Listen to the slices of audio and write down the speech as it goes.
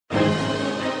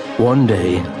One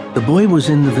day, the boy was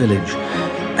in the village,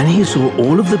 and he saw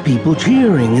all of the people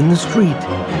cheering in the street.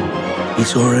 He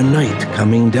saw a knight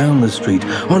coming down the street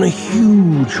on a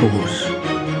huge horse.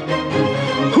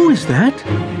 "Who is that?"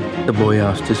 the boy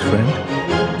asked his friend.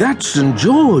 "That's St.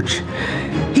 George.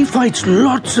 He fights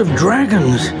lots of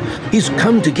dragons. He's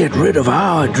come to get rid of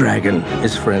our dragon,"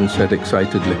 his friend said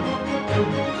excitedly.